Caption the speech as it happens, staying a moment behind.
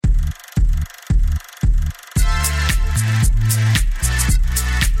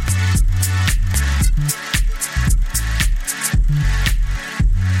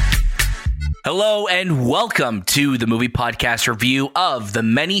Hello and welcome to the movie podcast review of The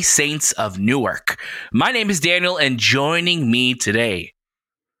Many Saints of Newark. My name is Daniel, and joining me today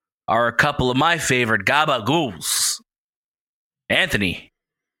are a couple of my favorite gabagools. Anthony.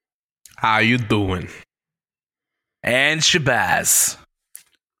 How you doing? And Shabazz.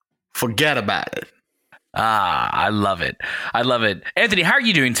 Forget about it. I love it. I love it. Anthony, how are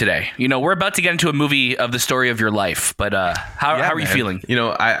you doing today? You know, we're about to get into a movie of the story of your life, but how are you feeling? You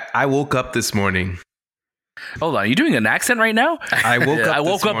know, I woke up this morning. Hold on, are you doing an accent right now? I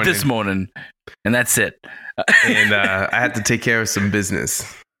woke up this morning, and that's it. And I had to take care of some business.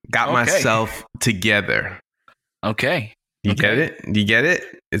 Got myself together. Okay. You get it? You get it?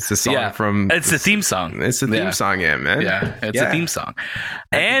 It's the song from... It's the theme song. It's the theme song, man. Yeah, it's a theme song.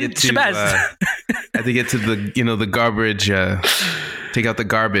 And Shabazz. I had to get to the garbage, take out the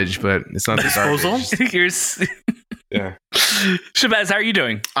garbage, but it's not the disposal. Yeah. Shabazz, how are you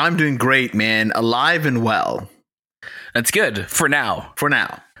doing? I'm doing great, man. Alive and well. That's good. For now.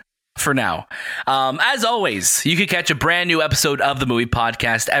 As always, you can catch a brand new episode of the movie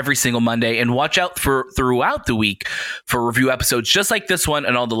podcast every single Monday, and watch out throughout the week for review episodes just like this one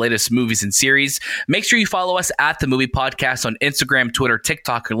and all the latest movies and series. Make sure you follow us at the movie podcast on Instagram, Twitter,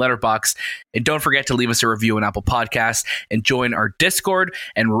 TikTok, and Letterboxd. And don't forget to leave us a review on Apple Podcasts and join our Discord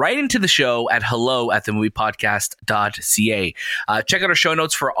and write into the show at hello@themoviepodcast.ca. Check out our show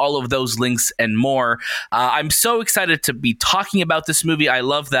notes for all of those links and more. I'm so excited to be talking about this movie. I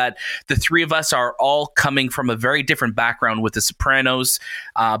love that the three of us are all coming from a very different background with The Sopranos.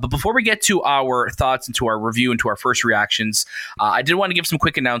 But before we get to our thoughts and to our review and to our first reactions, I did want to give some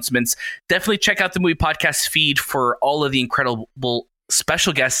quick announcements. Definitely check out the movie podcast feed for all of the incredible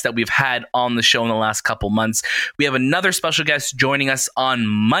special guests that we've had on the show in the last couple months. We have another special guest joining us on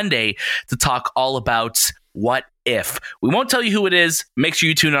Monday to talk all about What If. We won't tell you who it is. Make sure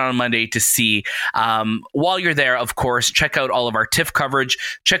you tune in on Monday to see. While you're there, of course, check out all of our TIFF coverage.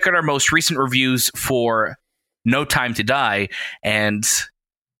 Check out our most recent reviews for No Time to Die. And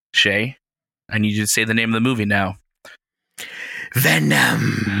Shay, I need you to say the name of the movie now.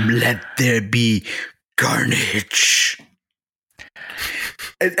 Venom, let there be carnage.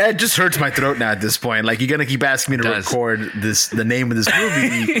 It just hurts my throat now at this point. Like, you're going to keep asking me to record the name of this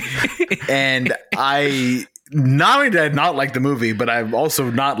movie. And I... Not only did I not like the movie, but I'm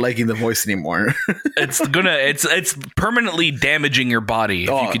also not liking the voice anymore. It's permanently damaging your body.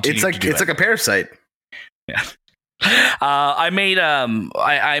 It's like a parasite. Yeah. I made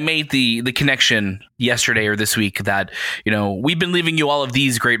the connection yesterday or this week that, you know, we've been leaving you all of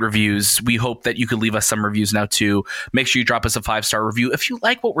these great reviews. We hope that you could leave us some reviews now too. Make sure you drop us a 5-star review if you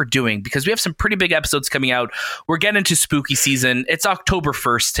like what we're doing, because we have some pretty big episodes coming out. We're getting into spooky season. It's October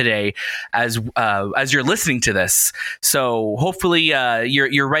 1st today as you're listening to this. So hopefully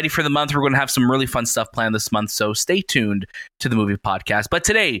you're ready for the month. We're going to have some really fun stuff planned this month. So stay tuned to the movie podcast. But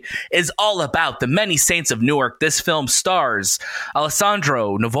today is all about The Many Saints of Newark. This film stars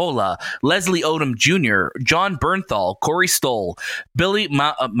Alessandro Nivola, Leslie Odom Jr., John Bernthal, Corey Stoll, Billy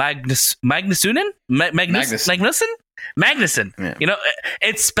Magnuson. Yeah. You know,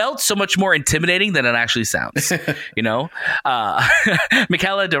 it's spelled so much more intimidating than it actually sounds. You know,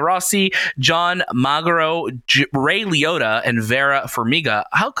 Michela De Rossi, John Magaro, Ray Liotta, and Vera Farmiga.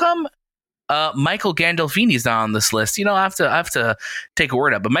 How come Michael Gandolfini is not on this list? You know, I have to take a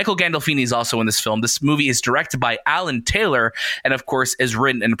word up. But Michael Gandolfini is also in this film. This movie is directed by Alan Taylor, and of course is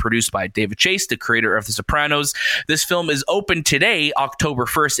written and produced by David Chase, the creator of The Sopranos. This film is open today, October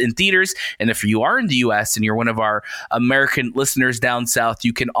 1st, in theaters. And if you are in the U.S. and you're one of our American listeners down south,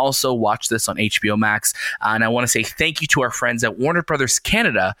 you can also watch this on HBO Max. And I want to say thank you to our friends at Warner Brothers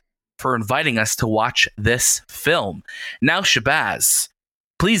Canada for inviting us to watch this film. Now, Shabazz,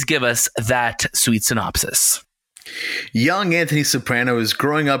 please give us that sweet synopsis. Young Anthony Soprano is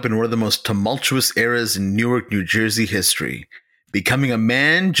growing up in one of the most tumultuous eras in Newark, New Jersey history, becoming a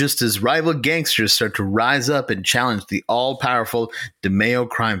man just as rival gangsters start to rise up and challenge the all-powerful DeMeo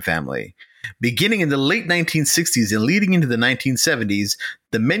crime family. Beginning in the late 1960s and leading into the 1970s,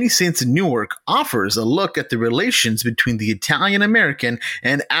 The Many Saints of Newark offers a look at the relations between the Italian-American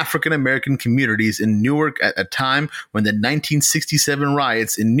and African-American communities in Newark at a time when the 1967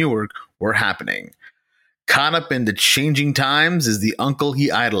 riots in Newark were happening. Caught up in the changing times is the uncle he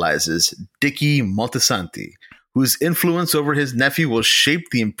idolizes, Dickie Moltisanti, whose influence over his nephew will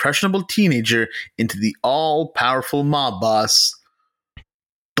shape the impressionable teenager into the all-powerful mob boss,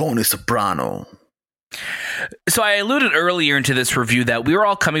 Tony Soprano. So I alluded earlier into this review that we were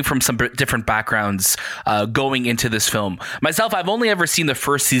all coming from some different backgrounds going into this film. Myself, I've only ever seen the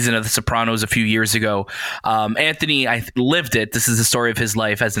first season of The Sopranos a few years ago. Anthony, I lived it. This is the story of his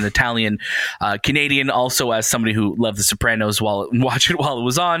life as an Italian Canadian, also as somebody who loved The Sopranos watched it while it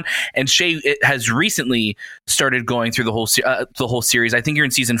was on. And Shay has recently started going through the whole series. I think you're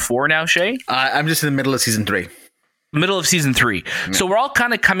in season 4 now, Shay. I'm just in the middle of season 3. Middle of season 3. Yeah. So we're all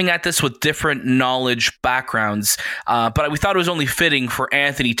kind of coming at this with different knowledge backgrounds, but we thought it was only fitting for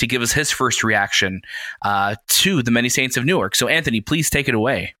Anthony to give us his first reaction to The Many Saints of Newark. So Anthony, please take it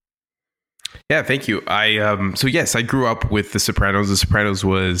away. Yeah, thank you. So yes, I grew up with The Sopranos. The Sopranos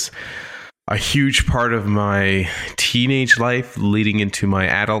was a huge part of my teenage life leading into my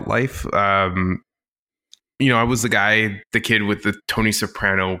adult life. I was the kid with the Tony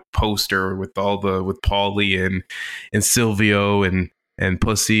Soprano poster with Paulie and Silvio and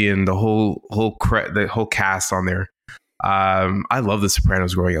Pussy and the whole cast on there. I love The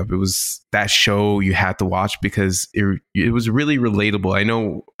Sopranos growing up. It was that show you had to watch because it was really relatable. I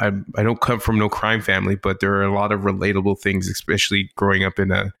know I don't come from no crime family, but there are a lot of relatable things, especially growing up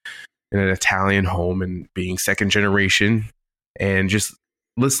in an Italian home and being second generation and just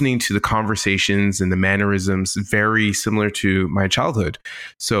listening to the conversations and the mannerisms very similar to my childhood.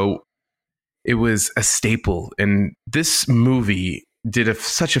 So it was a staple. And this movie did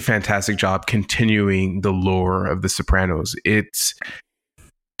such a fantastic job continuing the lore of The Sopranos.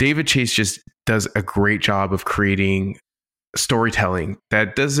 David Chase just does a great job of creating storytelling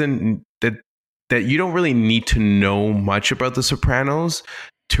that you don't really need to know much about The Sopranos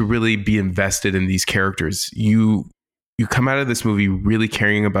to really be invested in these characters. You come out of this movie really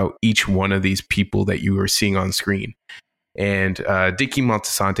caring about each one of these people that you are seeing on screen. And Dicky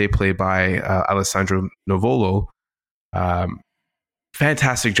Montasante, played by Alessandro Novolo,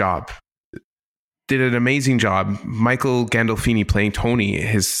 fantastic job. Did an amazing job. Michael Gandolfini playing Tony.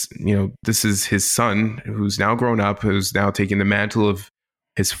 This is his son who's now grown up, who's now taking the mantle of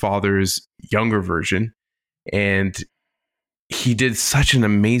his father's younger version. And he did such an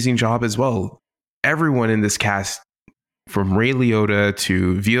amazing job as well. Everyone in this cast, from Ray Liotta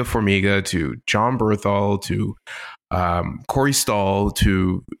to Via Farmiga to John Berthal to Corey Stoll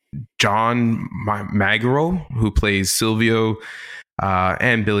to John Magaro, who plays Silvio,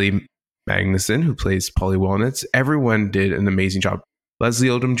 and Billy Magnuson, who plays Paulie Walnuts. Everyone did an amazing job. Leslie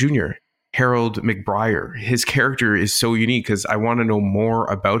Odom Jr., Harold McBriar. His character is so unique because I want to know more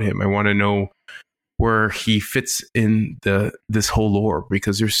about him. I want to know where he fits in this whole lore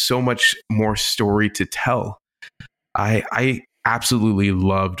because there's so much more story to tell. I absolutely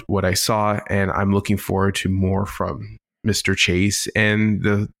loved what I saw, and I'm looking forward to more from Mr. Chase and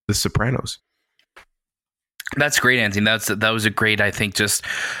the Sopranos. That's great, Anthony. That was a great, I think, just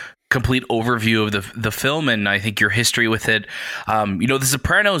complete overview of the film, and I think your history with it. The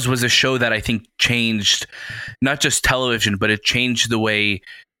Sopranos was a show that I think changed not just television, but it changed the way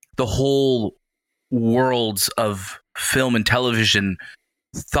the whole worlds of film and television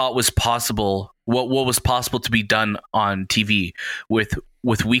thought was possible, what was possible to be done on TV with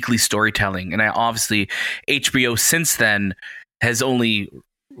weekly storytelling. And obviously HBO since then has only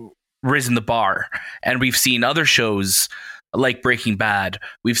risen the bar, and we've seen other shows like Breaking Bad.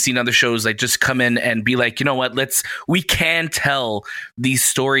 We've seen other shows like just come in and be like, you know what, we can tell these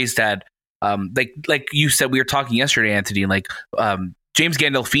stories that like you said, we were talking yesterday, Anthony, like James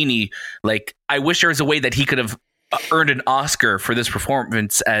Gandolfini, like I wish there was a way that he could have earned an Oscar for this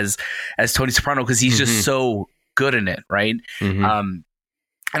performance as Tony Soprano, because he's just so good in it, right? And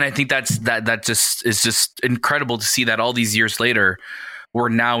I think that just is just incredible to see that all these years later, we're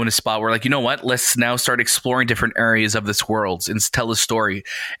now in a spot where, like, you know what, let's now start exploring different areas of this world and tell a story.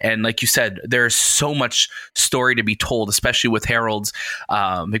 And like you said, there's so much story to be told, especially with Harold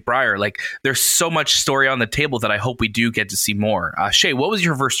McBriar. Like, there's so much story on the table that I hope we do get to see more. Shay, what was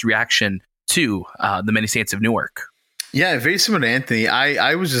your first reaction to The Many Saints of Newark? Yeah, very similar to Anthony.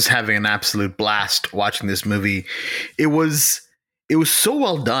 I was just having an absolute blast watching this movie. It was so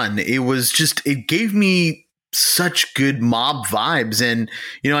well done. It gave me such good mob vibes. And,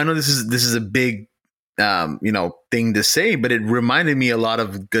 I know this is a big, thing to say, but it reminded me a lot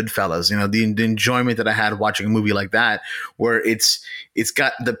of Goodfellas, the enjoyment that I had watching a movie like that, where it's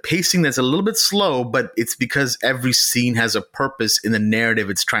got the pacing that's a little bit slow, but it's because every scene has a purpose in the narrative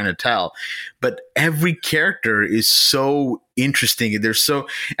it's trying to tell. But every character is so interesting.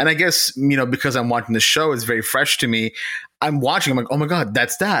 And I guess, because I'm watching the show, it's very fresh to me. I'm watching, I'm like, oh my God,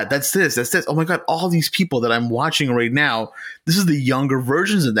 that's this. Oh my God, all these people that I'm watching right now, this is the younger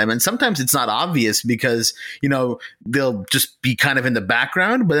versions of them. And sometimes it's not obvious because, they'll just be kind of in the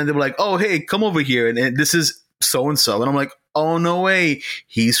background, but then they'll be like, oh, hey, come over here. And this is so-and-so. And I'm like, oh, no way.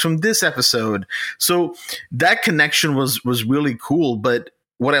 He's from this episode. So that connection was really cool. But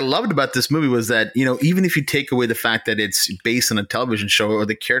what I loved about this movie was that, even if you take away the fact that it's based on a television show or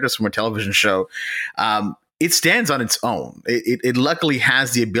the characters from a television show, it stands on its own. It luckily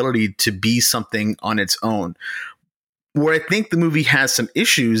has the ability to be something on its own. Where I think the movie has some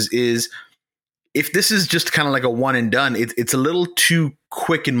issues is if this is just kind of like a one and done, it's a little too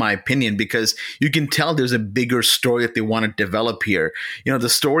quick in my opinion, because you can tell there's a bigger story that they want to develop here. The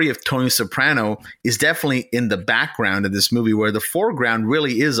story of Tony Soprano is definitely in the background of this movie, where the foreground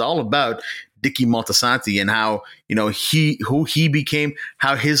really is all about Dickie Moltisanti and how, who he became,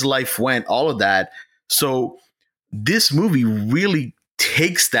 how his life went, all of that. So this movie really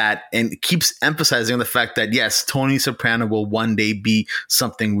takes that and keeps emphasizing the fact that, yes, Tony Soprano will one day be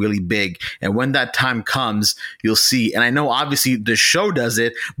something really big. And when that time comes, you'll see. And I know obviously the show does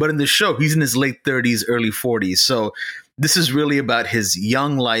it, but in the show, he's in his late 30s, early 40s. So this is really about his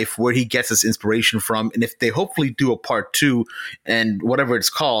young life, where he gets his inspiration from. And if they hopefully do a part 2 and whatever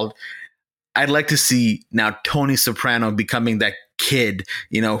it's called, I'd like to see now Tony Soprano becoming that kid,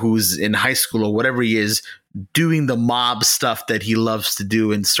 who's in high school or whatever he is, doing the mob stuff that he loves to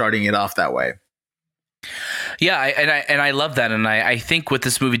do and starting it off that way. Yeah, I love that, and I think what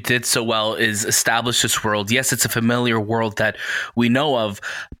this movie did so well is establish this world. Yes, it's a familiar world that we know of,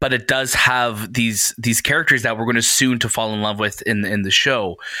 but it does have these characters that we're going to soon to fall in love with in the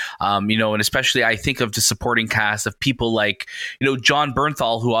show. And especially I think of the supporting cast of people like John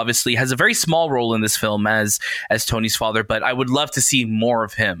Bernthal, who obviously has a very small role in this film as Tony's father, but I would love to see more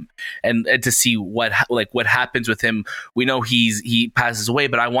of him and to see what happens with him. We know he passes away,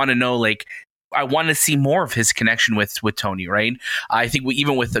 but I want to know I want to see more of his connection with Tony, right? I think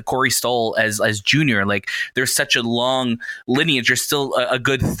even with Corey Stoll as Junior, there's such a long lineage. There's still a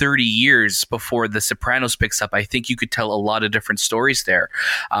good 30 years before The Sopranos picks up. I think you could tell a lot of different stories there,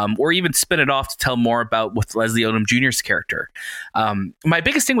 or even spin it off to tell more about with Leslie Odom Jr.'s character. My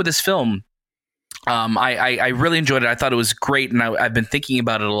biggest thing with this film, I really enjoyed it. I thought it was great, and I've been thinking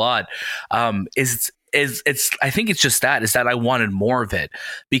about it a lot. I think it's just that I wanted more of it,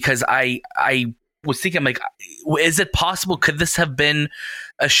 because I was thinking, is it possible? Could this have been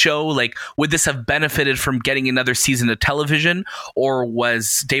a show? Would this have benefited from getting another season of television? Or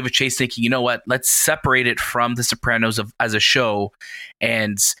was David Chase thinking, you know what, let's separate it from The Sopranos as a show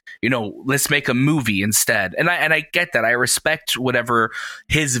and, let's make a movie instead. And I get that. I respect whatever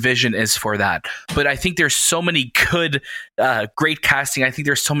his vision is for that. But I think there's so many good, great casting. I think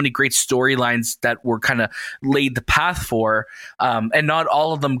there's so many great storylines that were kind of laid the path for. And not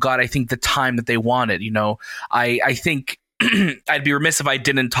all of them got, I think, the time that they wanted. I think I'd be remiss if I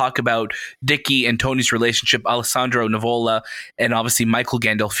didn't talk about Dickie and Tony's relationship. Alessandro Nivola and obviously Michael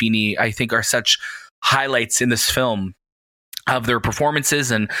Gandolfini, I think, are such highlights in this film of their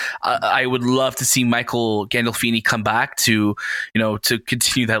performances, and I would love to see Michael Gandolfini come back to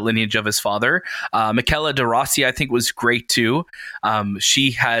continue that lineage of his father. Michela de Rossi, I think, was great too.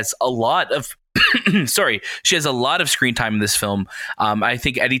 She has a lot of she has a lot of screen time in this film. I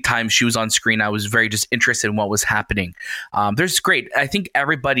think anytime she was on screen, I was very just interested in what was happening. There's great. I think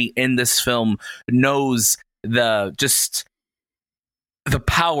everybody in this film knows the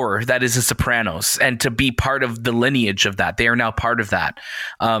power that is The Sopranos, and to be part of the lineage of that. They are now part of that.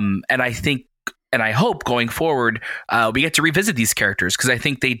 And I think, and I hope going forward, we get to revisit these characters, because I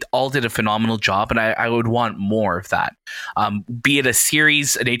think they all did a phenomenal job, and I would want more of that. Be it a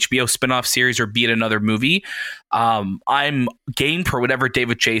series, an HBO spinoff series, or be it another movie. I'm game for whatever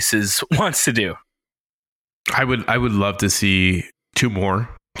David Chase wants to do. I would love to see 2 more,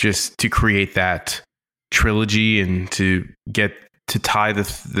 just to create that trilogy and to get to tie the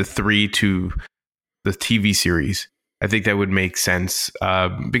 3 to the TV series. I think that would make sense,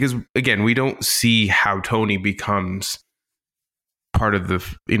 because again, we don't see how Tony becomes part of the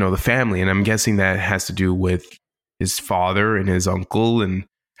family, and I'm guessing that has to do with his father and his uncle and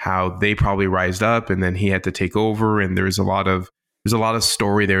how they probably rised up, and then he had to take over, and there's a lot of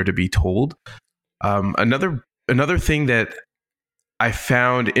story there to be told. Another thing that I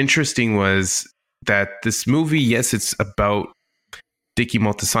found interesting was that this movie, yes, it's about Dickie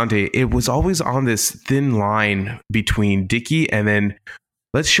Moltisanti, it was always on this thin line between Dickie and then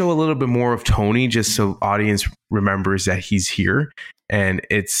let's show a little bit more of Tony, just so audience remembers that he's here. And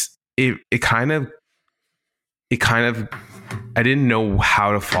it kind of I didn't know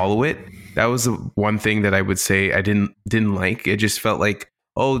how to follow it, That was the one thing that I would say I didn't like. It just felt like,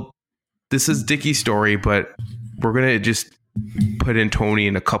 oh, this is Dickie's story, but we're gonna just put in Tony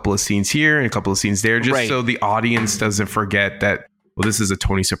in a couple of scenes here and a couple of scenes there, just so the audience doesn't forget that, well, this is a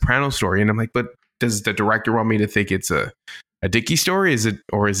Tony Soprano story. And I'm like, but does the director want me to think it's a Dickie story? Is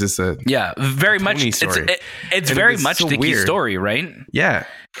this a very a much Tony story? It's very much so Dickie's weird. Story, right? Yeah,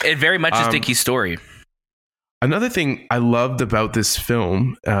 it very much is Dickie's story. Another thing I loved about this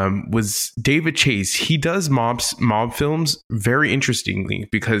film was David Chase. He does mob films very interestingly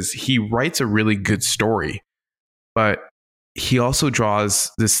because he writes a really good story, but he also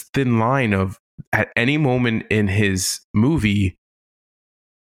draws this thin line of, at any moment in his movie,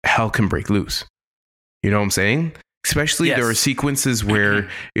 hell can break loose. You know what I'm saying? Especially there are sequences where,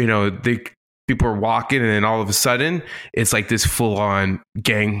 people are walking and then all of a sudden it's like this full on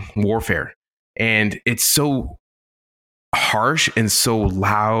gang warfare. And it's so harsh and so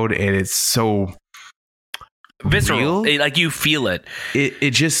loud and it's so visceral. Like you feel it.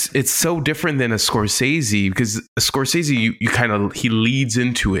 It's so different than a Scorsese, because a Scorsese, you kind of, he leads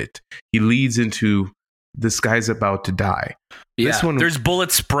into it. He leads into this guy's about to die. Yeah, this one, there's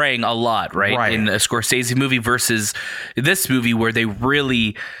bullets spraying a lot, right? In a Scorsese movie versus this movie where they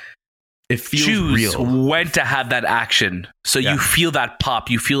really choose real when to have that action. So you feel that pop.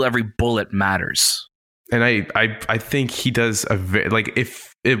 You feel every bullet matters. And I think he does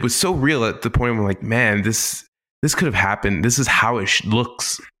if it was so real at the point where, like, man, this could have happened. This is how it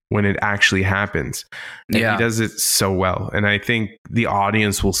looks when it actually happens. And he does it so well. And I think the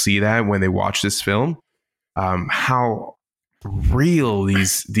audience will see that when they watch this film, how real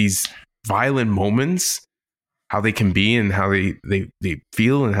these violent moments, how they can be and how they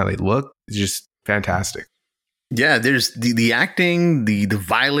feel and how they look, is just fantastic. Yeah, there's the acting, the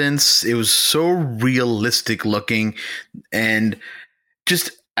violence. It was so realistic looking, and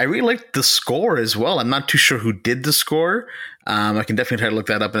just I really liked the score as well. I'm not too sure who did the score. I can definitely try to look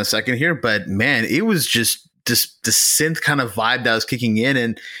that up in a second here. But man, it was just the synth kind of vibe that was kicking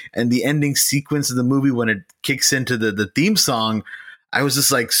in, and the ending sequence of the movie when it kicks into the theme song. I was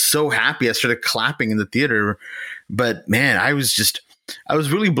just like so happy. I started clapping in the theater. But man, I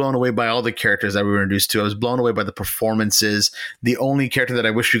was really blown away by all the characters that we were introduced to. I was blown away by the performances. The only character that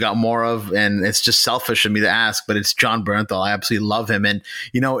I wish we got more of, and it's just selfish of me to ask, but it's John Bernthal. I absolutely love him. And,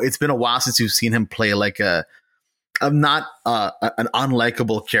 it's been a while since you've seen him play like an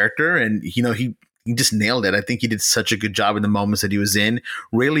unlikable character. And, he just nailed it. I think he did such a good job in the moments that he was in.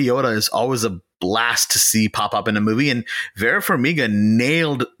 Ray Liotta is always a blast to see pop up in a movie. And Vera Farmiga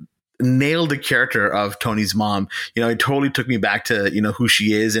nailed the character of Tony's mom. It totally took me back to, who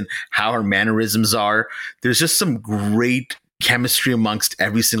she is and how her mannerisms are. There's just some great chemistry amongst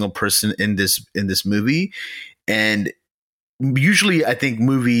every single person in this movie. And usually I think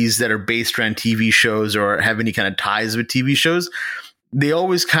movies that are based around TV shows or have any kind of ties with TV shows, they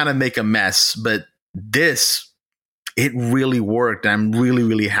always kind of make a mess, but it really worked. I'm really,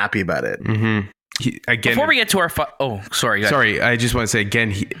 really happy about it. Mm-hmm. Before we get to our sorry, I just want to say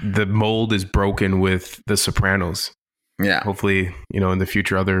again, the mold is broken with The Sopranos. Yeah, hopefully, in the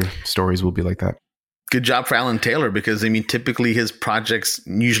future other stories will be like that. Good job for Alan Taylor, because typically his projects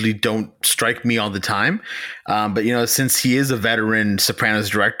usually don't strike me all the time, but since he is a veteran Sopranos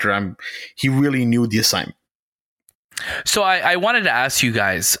director, he really knew the assignment. So I wanted to ask you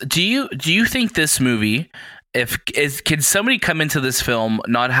guys, do you think this movie, can somebody come into this film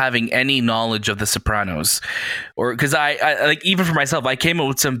not having any knowledge of The Sopranos, or because I like, even for myself, I came up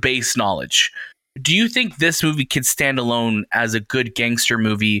with some base knowledge. Do you think this movie could stand alone as a good gangster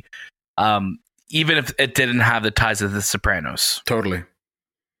movie, even if it didn't have the ties of The Sopranos? Totally.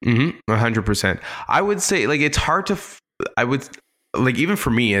 100%. I would say, like, it's hard to. I would. Like, even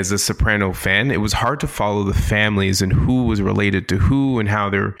for me as a Soprano fan, it was hard to follow the families and who was related to who and how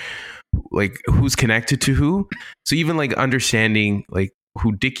they're, like, who's connected to who. So even like understanding like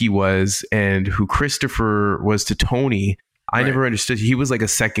who Dickie was and who Christopher was to Tony, I never understood. He was like a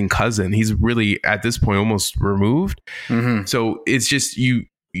second cousin. He's really at this point almost removed. Mm-hmm. So it's just you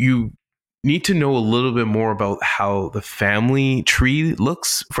need to know a little bit more about how the family tree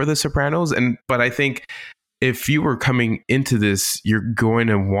looks for the Sopranos. But I think if you were coming into this, you're going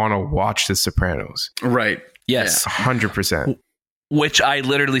to want to watch The Sopranos. Right. Yes. 100%. Which I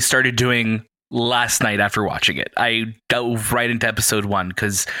literally started doing last night after watching it. I dove right into episode 1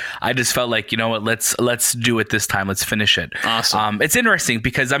 because I just felt like, you know what, let's do it this time. Let's finish it. Awesome. It's interesting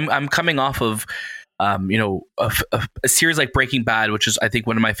because I'm coming off of a series like Breaking Bad, which is, I think,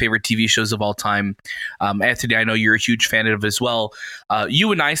 one of my favorite TV shows of all time. Anthony, I know you're a huge fan of it as well.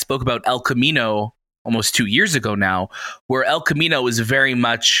 You and I spoke about El Camino almost 2 years ago now, where El Camino is very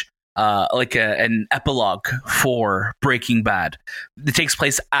much an epilogue for Breaking Bad. It takes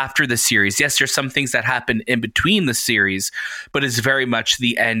place after the series. Yes, there's some things that happen in between the series, but it's very much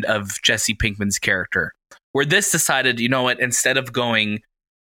the end of Jesse Pinkman's character. Where this decided, you know what, instead of going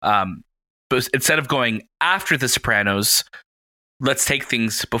after The Sopranos, let's take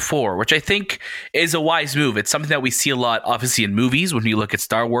things before, which I think is a wise move. It's something that we see a lot, obviously, in movies. When you look at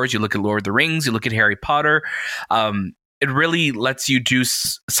Star Wars, you look at Lord of the Rings, you look at Harry Potter. It really lets you do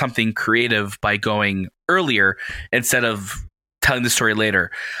something creative by going earlier instead of telling the story later.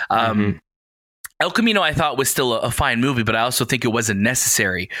 El Camino, I thought, was still a fine movie, but I also think it wasn't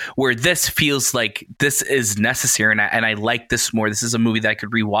necessary. Where this feels like this is necessary, and I like this more. This is a movie that I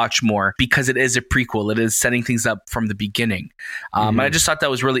could rewatch more because it is a prequel. It is setting things up from the beginning. And I just thought that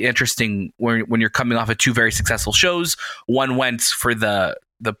was really interesting when you're coming off of two very successful shows. One went for the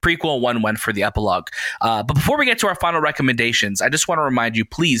prequel, one went for the epilogue. But before we get to our final recommendations, I just want to remind you,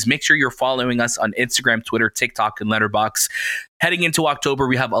 please make sure you're following us on Instagram, Twitter, TikTok, and Letterboxd. Heading into October,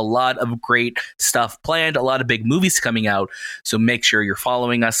 we have a lot of great stuff planned, a lot of big movies coming out. So make sure you're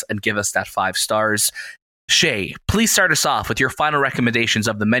following us and give us that 5 stars. Shay, please start us off with your final recommendations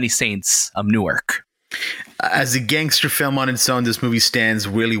of The Many Saints of Newark. As a gangster film on its own, this movie stands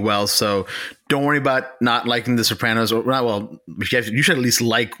really well. So don't worry about not liking The Sopranos. Well, you should at least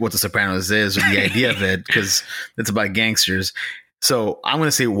like what The Sopranos is, or the idea of it, because it's about gangsters. So I'm going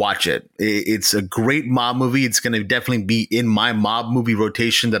to say watch it. It's a great mob movie. It's going to definitely be in my mob movie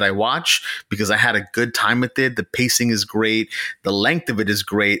rotation that I watch because I had a good time with it. The pacing is great. The length of it is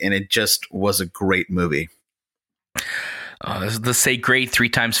great. And it just was a great movie. Let's say great 3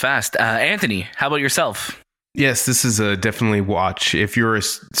 times fast. Anthony, how about yourself? Yes, this is a definitely watch. If you're a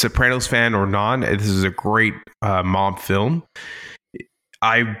Sopranos fan or not, this is a great mob film.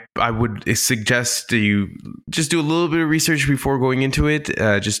 I would suggest you just do a little bit of research before going into it,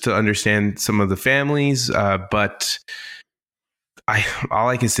 just to understand some of the families. But all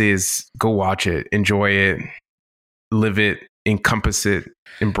I can say is go watch it, enjoy it, live it, encompass it,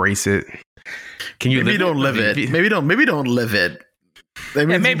 embrace it. Can you maybe don't live it? Maybe don't live it. That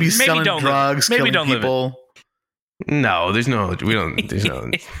means maybe selling drugs, killing people. No, there's no,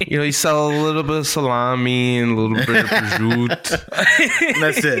 you sell a little bit of salami and a little bit of prosciutto.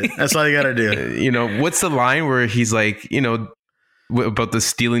 That's it. That's all you got to do. What's the line where he's like, about the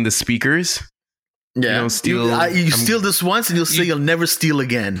stealing the speakers? Yeah. You steal this once and you'll say you'll never steal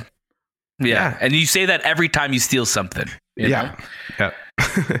again. Yeah. And you say that every time you steal something. Yeah.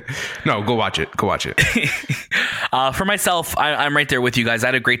 No, go watch it. For myself, I'm right there with you guys. I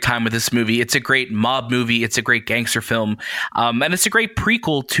had a great time with this movie. It's a great mob movie. It's a great gangster film. And it's a great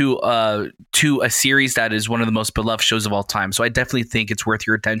prequel to a series that is one of the most beloved shows of all time. So I definitely think it's worth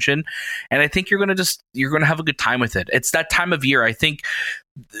your attention. And I think you're going to have a good time with it. It's that time of year. I think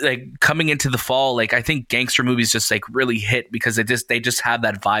like coming into the fall, like I think gangster movies just like really hit because they just have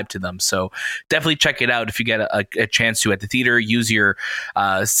that vibe to them. So definitely check it out if you get a chance to at the theater. Use your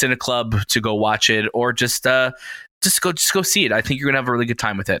Cine Club to go watch it, or just go see it. I think you're gonna have a really good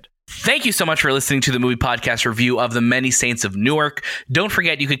time with it. Thank you so much for listening to the movie podcast review of The Many Saints of Newark. Don't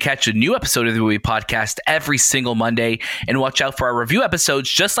forget you could catch a new episode of the movie podcast every single Monday, and watch out for our review episodes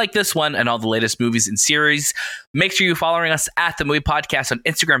just like this one and all the latest movies and series. Make sure you're following us at the movie podcast on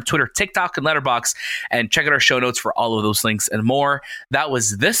Instagram, Twitter, TikTok, and Letterboxd, and check out our show notes for all of those links and more. That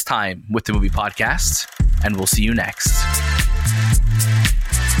was This Time with the Movie Podcast, and we'll see you next.